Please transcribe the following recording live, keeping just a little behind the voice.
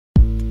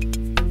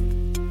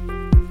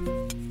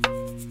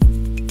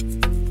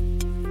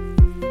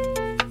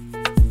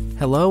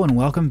Hello and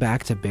welcome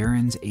back to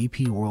Barron's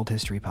AP World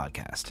History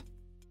Podcast.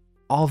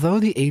 Although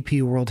the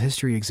AP World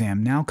History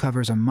exam now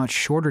covers a much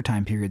shorter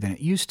time period than it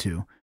used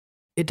to,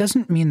 it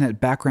doesn't mean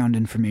that background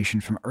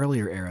information from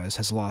earlier eras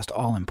has lost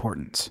all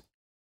importance.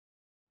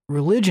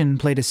 Religion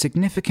played a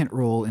significant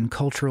role in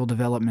cultural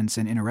developments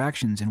and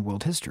interactions in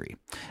world history,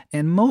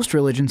 and most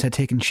religions had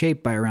taken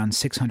shape by around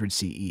 600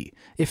 CE,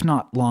 if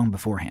not long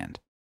beforehand.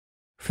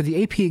 For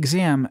the AP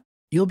exam,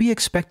 you'll be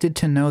expected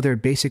to know their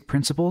basic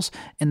principles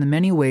and the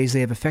many ways they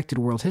have affected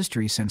world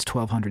history since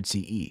 1200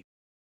 CE.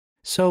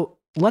 So,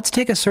 let's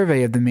take a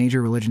survey of the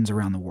major religions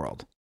around the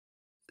world.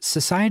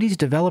 Societies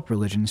develop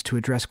religions to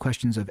address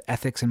questions of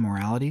ethics and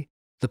morality,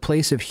 the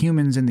place of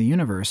humans in the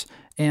universe,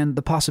 and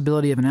the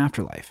possibility of an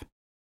afterlife.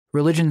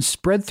 Religions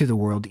spread through the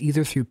world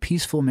either through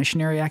peaceful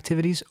missionary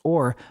activities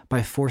or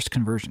by forced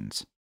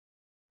conversions.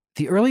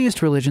 The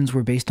earliest religions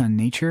were based on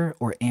nature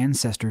or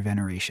ancestor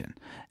veneration,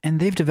 and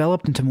they've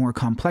developed into more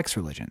complex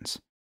religions.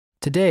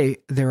 Today,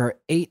 there are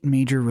 8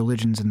 major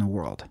religions in the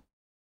world.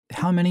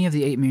 How many of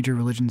the 8 major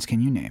religions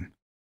can you name?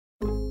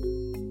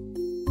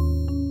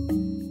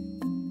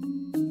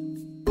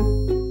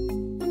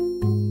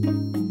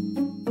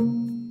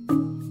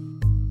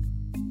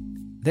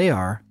 They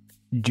are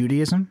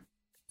Judaism,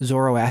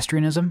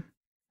 Zoroastrianism,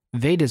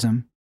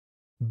 Vedism,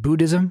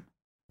 Buddhism,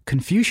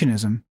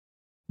 Confucianism,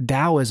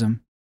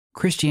 Taoism,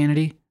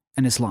 Christianity,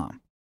 and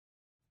Islam.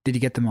 Did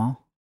you get them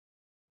all?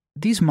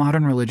 These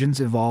modern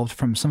religions evolved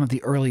from some of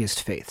the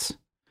earliest faiths.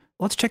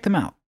 Let's check them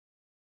out.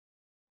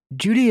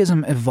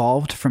 Judaism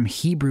evolved from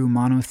Hebrew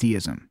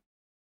monotheism.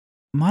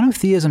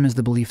 Monotheism is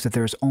the belief that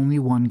there is only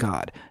one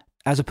God,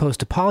 as opposed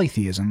to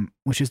polytheism,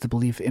 which is the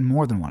belief in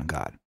more than one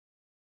God.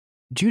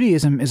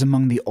 Judaism is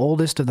among the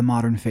oldest of the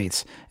modern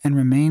faiths and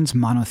remains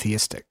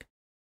monotheistic.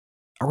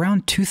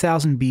 Around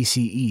 2000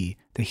 BCE,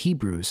 the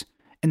Hebrews,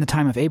 in the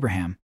time of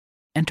Abraham,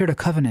 entered a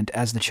covenant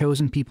as the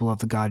chosen people of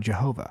the God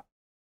Jehovah.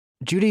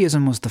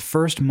 Judaism was the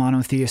first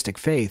monotheistic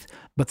faith,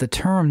 but the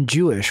term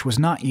Jewish was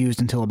not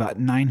used until about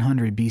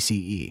 900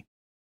 BCE.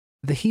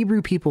 The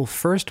Hebrew people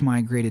first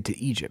migrated to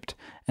Egypt,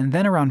 and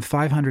then around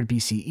 500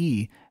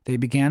 BCE, they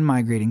began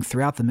migrating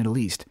throughout the Middle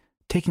East,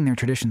 taking their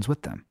traditions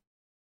with them.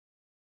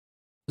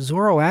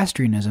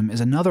 Zoroastrianism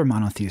is another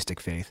monotheistic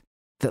faith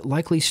that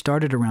likely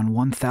started around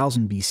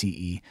 1000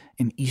 BCE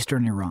in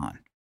eastern Iran.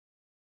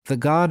 The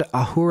god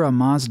Ahura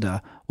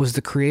Mazda was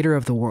the creator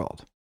of the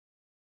world.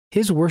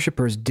 His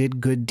worshippers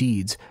did good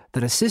deeds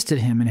that assisted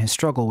him in his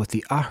struggle with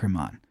the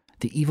Ahriman,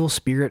 the evil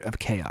spirit of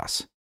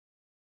chaos.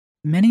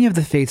 Many of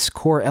the faith's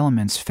core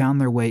elements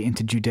found their way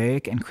into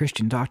Judaic and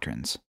Christian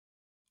doctrines.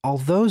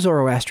 Although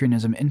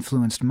Zoroastrianism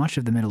influenced much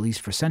of the Middle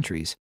East for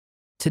centuries,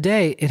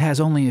 today it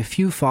has only a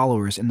few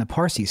followers in the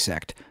Parsi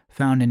sect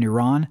found in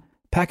Iran,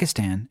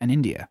 Pakistan, and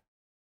India.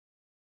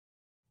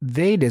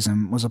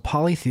 Vedism was a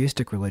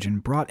polytheistic religion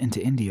brought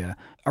into India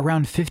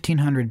around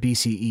 1500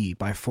 BCE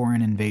by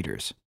foreign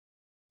invaders.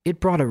 It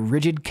brought a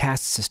rigid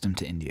caste system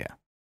to India.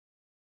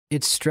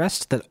 It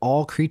stressed that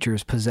all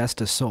creatures possessed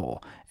a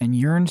soul and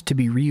yearned to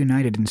be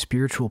reunited in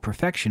spiritual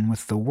perfection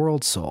with the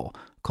world soul,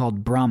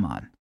 called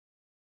Brahman.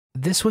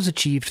 This was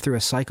achieved through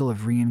a cycle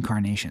of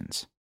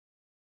reincarnations.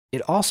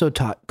 It also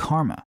taught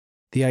karma,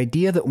 the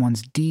idea that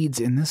one's deeds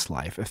in this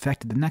life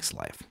affected the next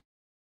life.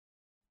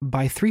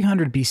 By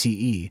 300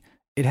 BCE,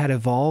 it had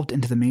evolved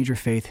into the major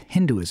faith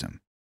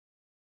Hinduism.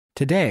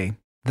 Today,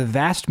 the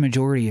vast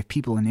majority of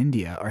people in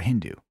India are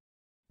Hindu.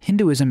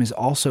 Hinduism is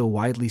also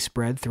widely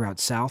spread throughout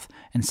South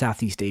and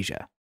Southeast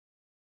Asia.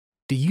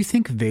 Do you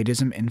think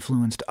Vedism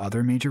influenced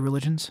other major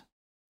religions?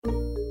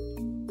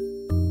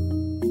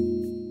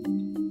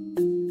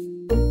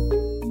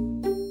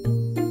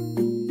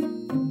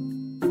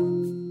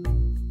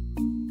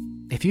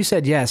 If you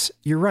said yes,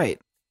 you're right.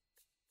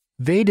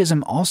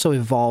 Vedism also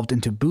evolved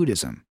into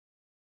Buddhism.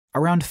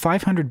 Around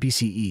 500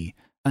 BCE,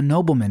 a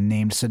nobleman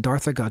named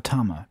Siddhartha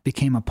Gautama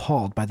became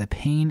appalled by the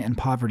pain and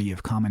poverty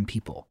of common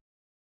people.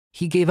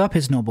 He gave up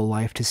his noble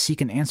life to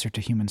seek an answer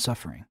to human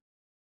suffering.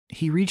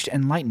 He reached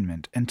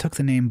enlightenment and took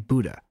the name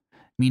Buddha,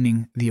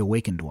 meaning the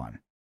awakened one.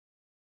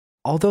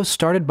 Although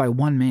started by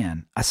one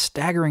man, a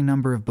staggering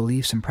number of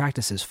beliefs and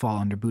practices fall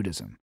under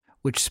Buddhism,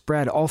 which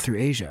spread all through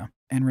Asia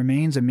and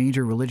remains a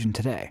major religion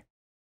today.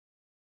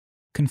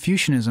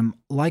 Confucianism,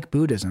 like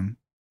Buddhism,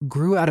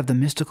 grew out of the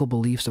mystical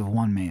beliefs of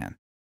one man.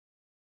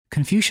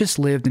 Confucius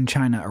lived in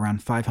China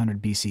around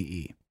 500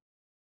 BCE.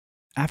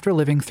 After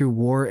living through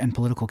war and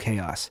political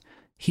chaos,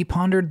 he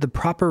pondered the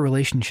proper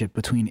relationship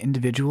between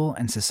individual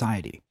and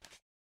society.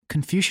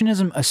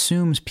 Confucianism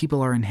assumes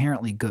people are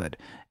inherently good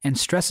and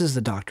stresses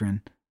the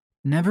doctrine,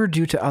 never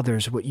do to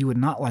others what you would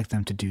not like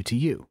them to do to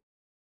you.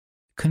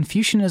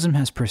 Confucianism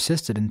has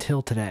persisted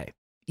until today,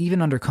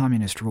 even under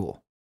communist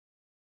rule.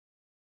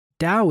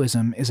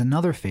 Taoism is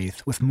another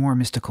faith with more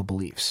mystical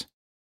beliefs.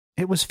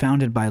 It was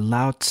founded by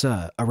Lao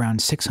Tzu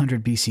around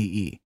 600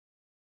 BCE.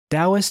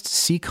 Taoists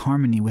seek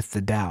harmony with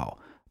the Tao,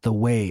 the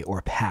way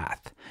or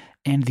path,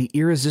 and the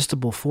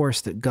irresistible force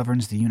that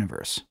governs the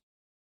universe.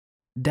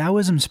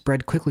 Taoism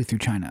spread quickly through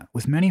China,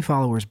 with many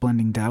followers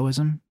blending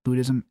Taoism,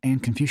 Buddhism,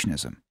 and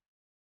Confucianism.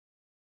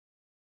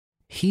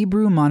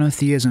 Hebrew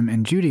monotheism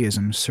and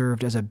Judaism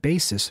served as a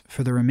basis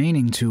for the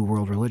remaining two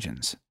world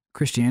religions,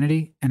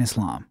 Christianity and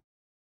Islam.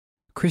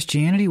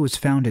 Christianity was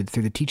founded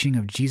through the teaching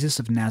of Jesus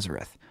of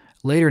Nazareth,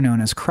 later known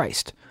as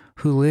Christ,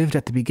 who lived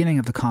at the beginning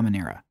of the Common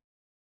Era.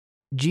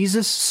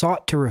 Jesus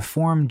sought to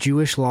reform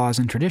Jewish laws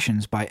and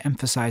traditions by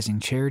emphasizing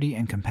charity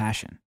and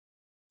compassion.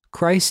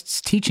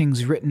 Christ's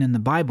teachings written in the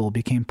Bible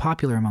became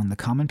popular among the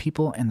common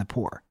people and the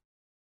poor.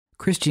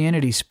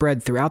 Christianity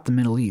spread throughout the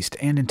Middle East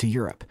and into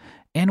Europe,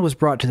 and was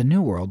brought to the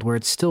New World where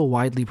it's still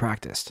widely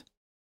practiced.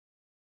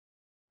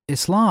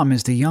 Islam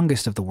is the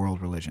youngest of the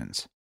world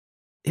religions.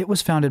 It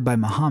was founded by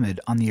Muhammad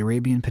on the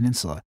Arabian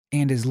Peninsula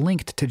and is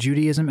linked to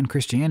Judaism and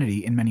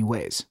Christianity in many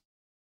ways.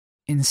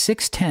 In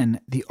 610,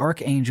 the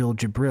archangel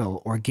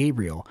Jibril, or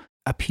Gabriel,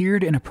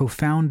 appeared in a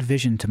profound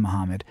vision to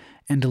Muhammad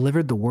and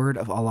delivered the word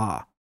of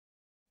Allah.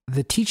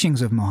 The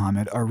teachings of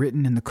Muhammad are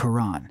written in the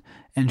Quran,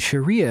 and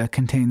Sharia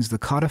contains the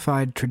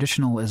codified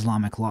traditional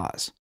Islamic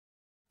laws.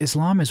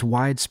 Islam is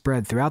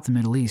widespread throughout the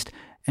Middle East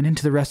and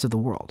into the rest of the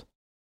world.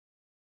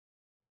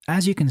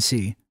 As you can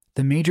see,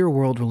 the major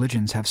world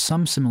religions have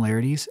some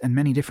similarities and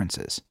many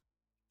differences.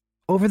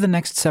 Over the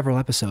next several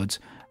episodes,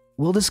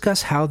 we'll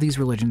discuss how these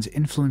religions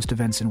influenced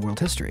events in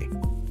world history.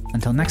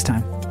 Until next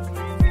time.